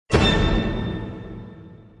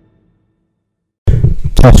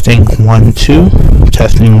Testing 1 2.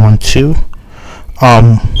 Testing 1 2.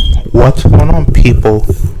 Um, what's going on, people?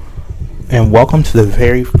 And welcome to the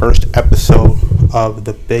very first episode of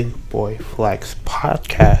the Big Boy Flex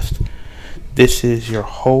podcast. This is your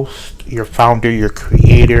host, your founder, your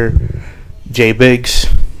creator, Jay Biggs.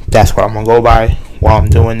 That's what I'm gonna go by while I'm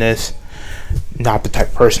doing this. Not the type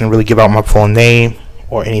of person to really give out my full name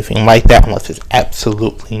or anything like that unless it's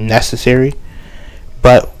absolutely necessary.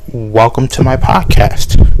 But welcome to my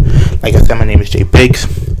podcast. Like I said, my name is Jay Biggs.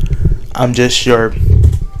 I'm just your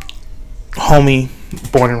homie,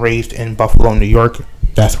 born and raised in Buffalo, New York.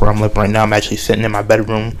 That's where I'm living right now. I'm actually sitting in my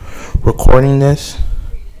bedroom recording this.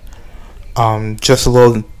 Just a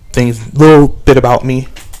little bit about me.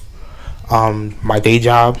 My day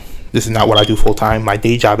job. This is not what I do full time. My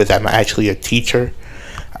day job is I'm actually a teacher.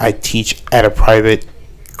 I teach at a private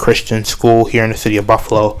Christian school here in the city of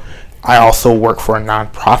Buffalo. I also work for a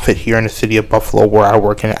nonprofit here in the city of Buffalo where I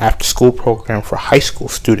work in an after-school program for high school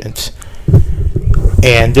students.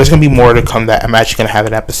 And there's going to be more to come that I'm actually going to have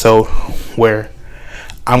an episode where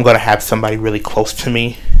I'm going to have somebody really close to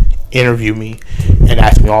me interview me and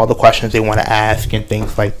ask me all the questions they want to ask and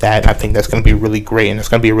things like that. I think that's going to be really great, and it's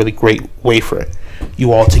going to be a really great way for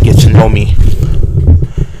you all to get to know me.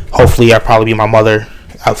 Hopefully, I'll probably be my mother.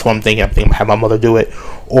 That's what I'm thinking. I'm thinking I have my mother do it,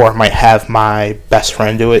 or I might have my best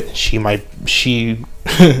friend do it. She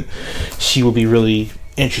would be really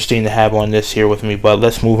interesting to have on this here with me. But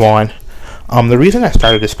let's move on. The reason I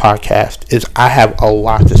started this podcast is I have a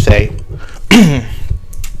lot to say. I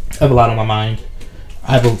have a lot on my mind.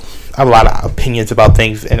 I have a lot of opinions about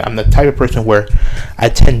things, and I'm the type of person where I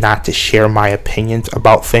tend not to share my opinions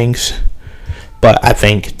about things. But I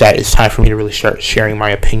think that it's time for me to really start sharing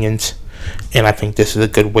my opinions. And I think this is a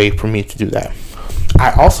good way for me to do that.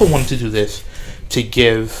 I also wanted to do this to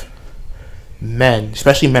give men,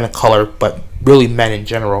 especially men of color, but really men in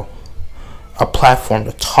general, a platform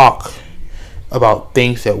to talk about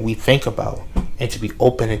things that we think about and to be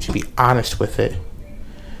open and to be honest with it.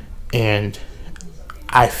 And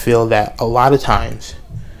I feel that a lot of times,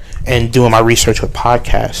 and doing my research with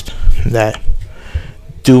podcasts, that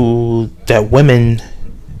women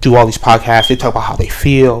do all these podcasts, they talk about how they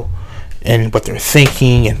feel and what they're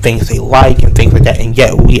thinking and things they like and things like that, and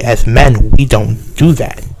yet we as men, we don't do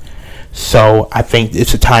that. So I think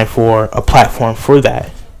it's a time for a platform for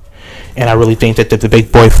that, and I really think that the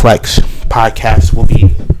Big Boy Flex podcast will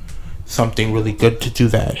be something really good to do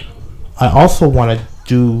that. I also want to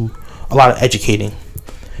do a lot of educating.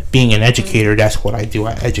 Being an educator, that's what I do.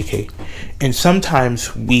 I educate, and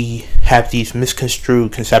sometimes we have these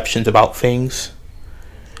misconstrued conceptions about things,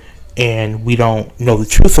 and we don't know the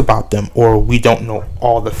truth about them, or we don't know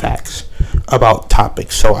all the facts about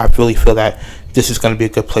topics. So I really feel that this is going to be a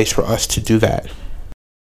good place for us to do that.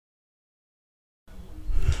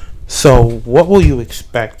 So what will you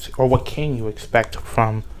expect, or what can you expect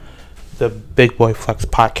from the Big Boy Flex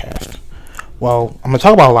podcast? Well, I'm going to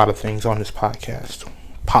talk about a lot of things on this podcast.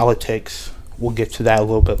 Politics, we'll get to that a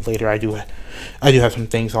little bit later. I do have some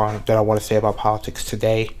things on that I want to say about politics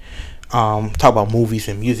today. Talk about movies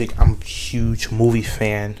and music. I'm a huge movie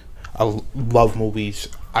fan. I love movies.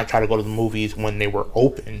 I try to go to the movies when they were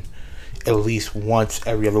open at least once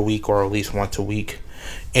every other week, or at least once a week.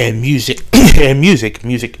 And music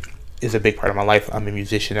music is a big part of my life. I'm a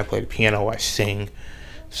musician. I play the piano. I sing.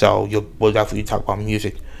 So we'll definitely talk about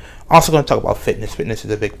music. Also going to talk about fitness. Fitness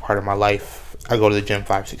is a big part of my life. I go to the gym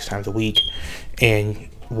 5-6 times a week, and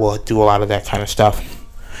we'll do a lot of that kind of stuff.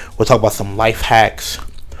 We'll talk about some life hacks.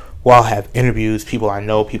 We'll have interviews, people I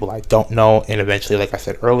know, people I don't know, and eventually, like I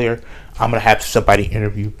said earlier, I'm going to have somebody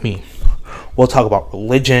interview me. We'll talk about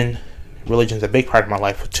religion. Religion's a big part of my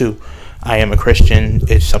life, too. I am a Christian.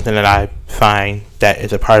 It's something that I find that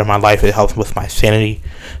is a part of my life. It helps with my sanity.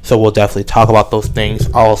 So we'll definitely talk about those things.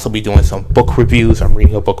 I'll also be doing some book reviews. I'm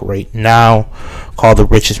reading a book right now called The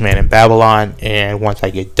Richest Man in Babylon. And once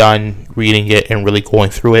I get done reading it and really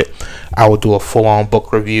going through it, I will do a full-on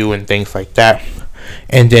book review and things like that.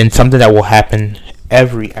 And then something that will happen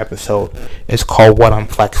every episode is called What I'm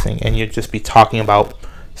Flexing. And you'll just be talking about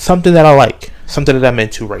something that I like, something that I'm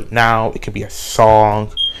into right now. It could be a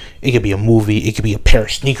song. It could be a movie. It could be a pair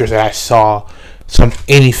of sneakers that I saw.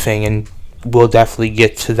 Anything. And we'll definitely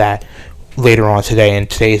get to that later on today. And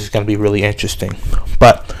today is going to be really interesting.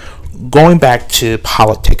 But going back to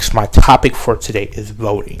politics, my topic for today is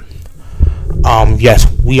voting. Yes,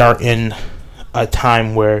 we are in a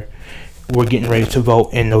time where we're getting ready to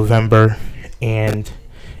vote in November, and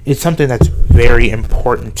it's something that's very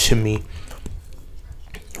important to me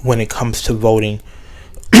when it comes to voting.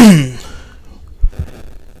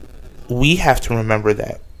 We have to remember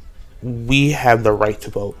that we have the right to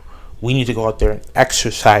vote. We need to go out there and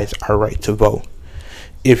exercise our right to vote.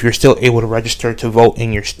 If you're still able to register to vote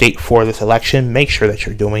in your state for this election, make sure that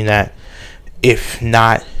you're doing that. If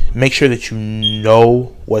not, make sure that you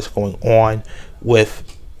know what's going on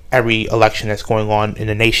with every election that's going on in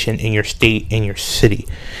the nation, in your state, in your city,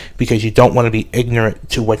 because you don't want to be ignorant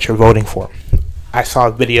to what you're voting for. I saw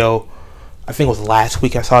a video, I think it was last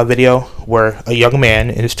week, I saw a video where a young man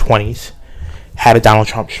in his 20s had a Donald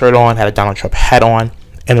Trump shirt on, had a Donald Trump hat on,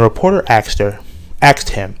 and the reporter asked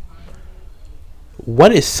him,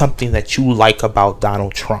 what is something that you like about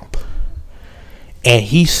Donald Trump? And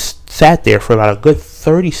he sat there for about a good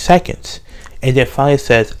 30 seconds and then finally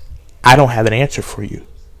says, I don't have an answer for you.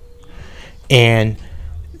 And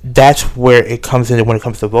that's where it comes in when it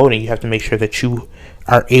comes to voting. You have to make sure that you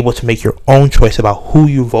are able to make your own choice about who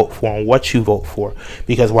you vote for and what you vote for.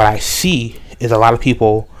 Because what I see is a lot of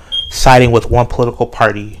people siding with one political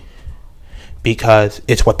party because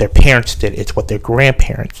it's what their parents did, it's what their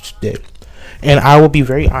grandparents did. And I will be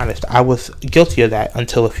very honest, I was guilty of that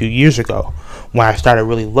until a few years ago when I started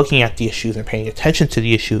really looking at the issues and paying attention to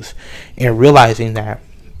the issues and realizing that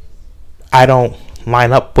I don't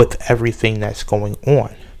line up with everything that's going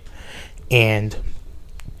on. And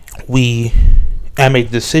I made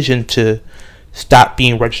the decision to stop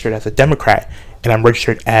being registered as a Democrat, and I'm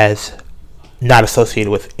registered as not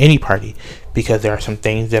associated with any party, because there are some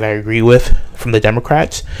things that I agree with from the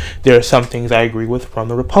Democrats. There are some things I agree with from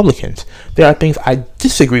the Republicans. There are things I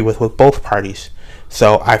disagree with both parties.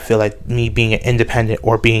 So I feel like me being an independent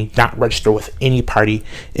or being not registered with any party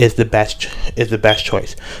is the best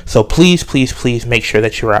choice. So please, please, please make sure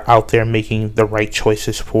that you are out there making the right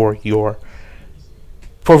choices for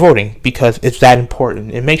voting, because it's that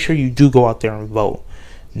important. And make sure you do go out there and vote.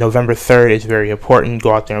 November 3rd is very important.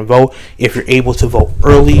 Go out there and vote. If you're able to vote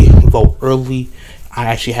early, vote early. I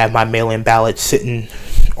actually have my mail-in ballot sitting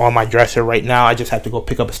on my dresser right now. I just have to go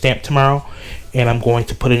pick up a stamp tomorrow, and I'm going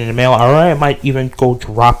to put it in the mail. Or I might even go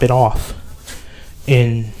drop it off,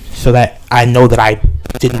 so that I know that I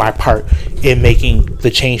did my part in making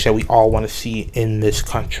the change that we all want to see in this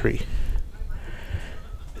country.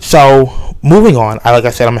 So moving on, like I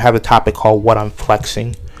said, I'm going to have a topic called What I'm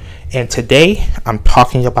Flexing. And today I'm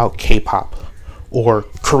talking about K-pop, or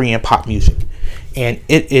Korean pop music. And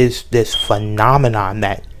it is this phenomenon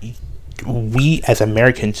that we as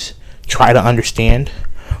Americans try to understand,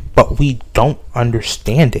 but we don't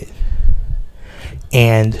understand it.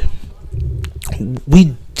 And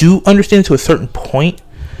we do understand it to a certain point,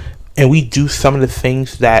 and we do some of the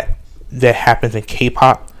things that happens in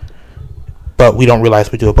K-pop, but we don't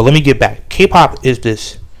realize we do it. But let me get back. K-pop is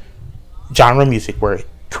this genre of music where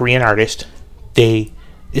Korean artists,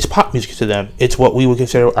 it's pop music to them. It's what we would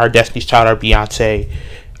consider our Destiny's Child, our Beyonce,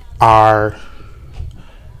 our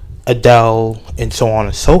Adele, and so on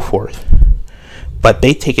and so forth. But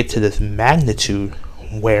they take it to this magnitude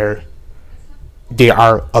where they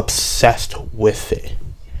are obsessed with it.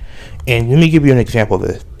 And let me give you an example of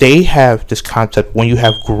this. They have this concept when you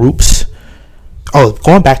have groups. Oh,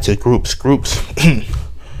 going back to groups.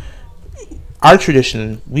 Our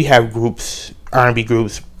tradition, we have groups, R&B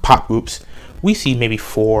groups, pop groups. We see maybe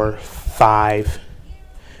 4, 5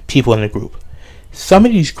 people in a group. Some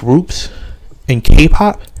of these groups in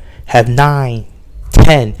K-pop have 9,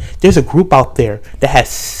 10. There's a group out there that has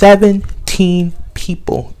 17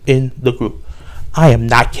 people in the group. I am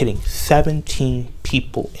not kidding. 17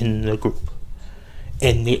 people in the group.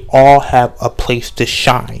 And they all have a place to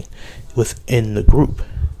shine within the group.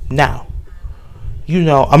 Now, I'm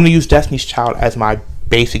going to use Destiny's Child as my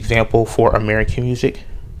base example for American music.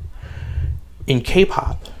 In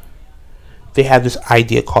K-pop, they have this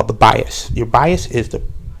idea called the bias. Your bias is the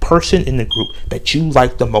person in the group that you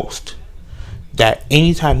like the most. That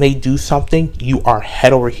anytime they do something, you are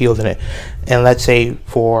head over heels in it. And let's say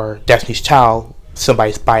for Destiny's Child,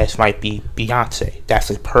 somebody's bias might be Beyonce. That's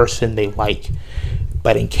the person they like.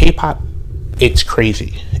 But in K-pop, it's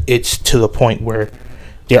crazy. It's to the point where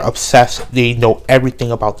they're obsessed. They know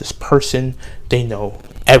everything about this person. They know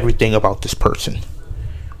everything about this person.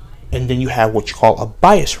 And then you have what you call a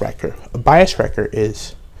bias wrecker. A bias wrecker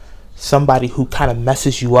is somebody who kind of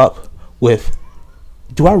messes you up with,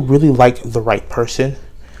 do I really like the right person?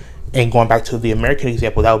 And going back to the American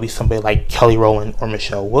example, that would be somebody like Kelly Rowland or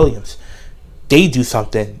Michelle Williams. They do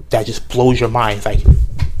something that just blows your mind. Like,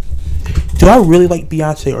 do I really like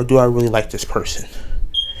Beyonce, or do I really like this person?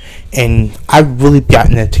 And I've really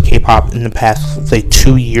gotten into K-pop in the past, let's say,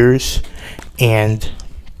 2 years, and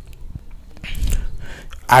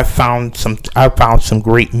I've found some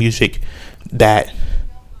great music that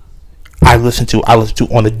I listen to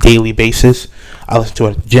on a daily basis. I listen to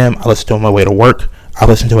it at the gym. I listen to it on my way to work. I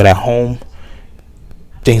listen to it at home.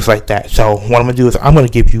 Things like that. So what I'm going to do is I'm going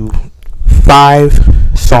to give you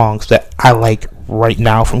 5 songs that I like right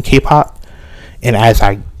now from K-pop. And as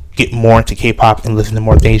I get more into K-pop and listen to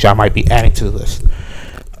more things, I might be adding to the list.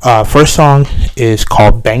 First song is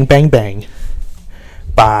called Bang Bang Bang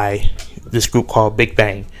by this group called Big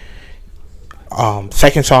Bang.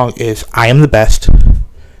 Second song is I Am the Best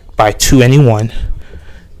by 2NE1.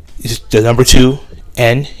 It's the number 2,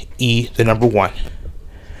 N-E, the number 1.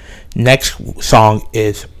 Next song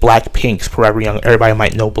is Blackpink's Forever Young. Everybody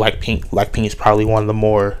might know Blackpink. Blackpink is probably one of the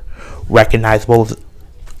more recognizable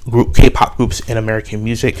K-pop groups in American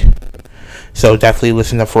music. So definitely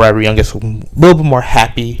listen to Forever Young. It's a little bit more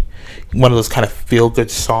happy. One of those kind of feel-good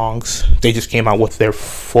songs. They just came out with their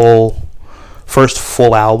first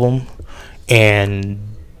full album.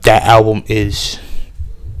 And that album is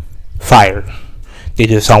fire. They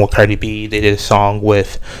did a song with Cardi B. They did a song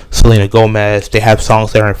with Selena Gomez. They have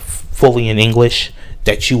songs that are fully in English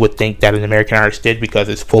that you would think that an American artist did because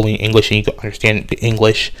it's fully in English and you can understand the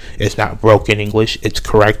English. It's not broken English. It's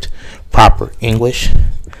correct, proper English.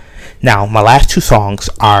 Now, my last 2 songs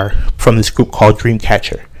are from this group called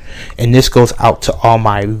Dreamcatcher. And this goes out to all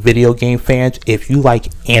my video game fans. If you like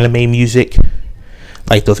anime music,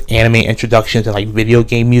 like those anime introductions and like video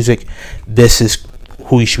game music, this is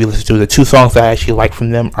who you should be listening to. The 2 songs that I actually like from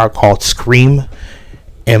them are called Scream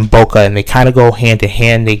and Boca, and they kind of go hand in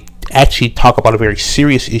hand. They actually talk about a very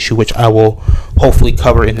serious issue, which I will hopefully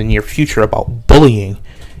cover in the near future, about bullying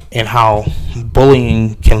and how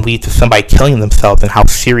bullying can lead to somebody killing themselves and how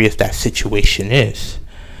serious that situation is.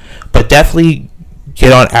 But definitely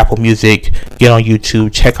get on Apple Music, get on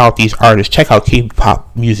YouTube, check out these artists, check out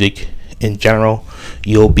K-pop music in general.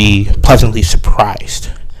 You'll be pleasantly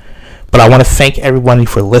surprised. But I want to thank everybody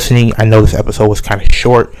for listening. I know this episode was kind of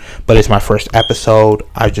short, but it's my first episode.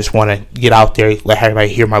 I just want to get out there, let everybody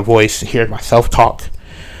hear my voice, hear myself talk.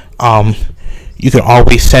 You can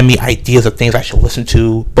always send me ideas of things I should listen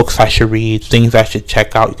to, books I should read, things I should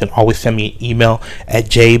check out. You can always send me an email at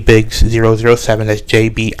jbigs007. That's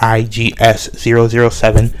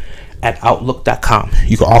JBIGS007 at outlook.com.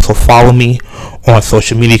 You can also follow me on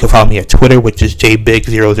social media. You can follow me at Twitter, which is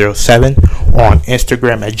jbig007, or on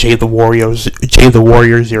Instagram at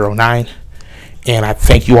jthewarrior09. And I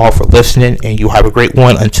thank you all for listening, and you have a great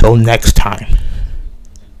one. Until next time.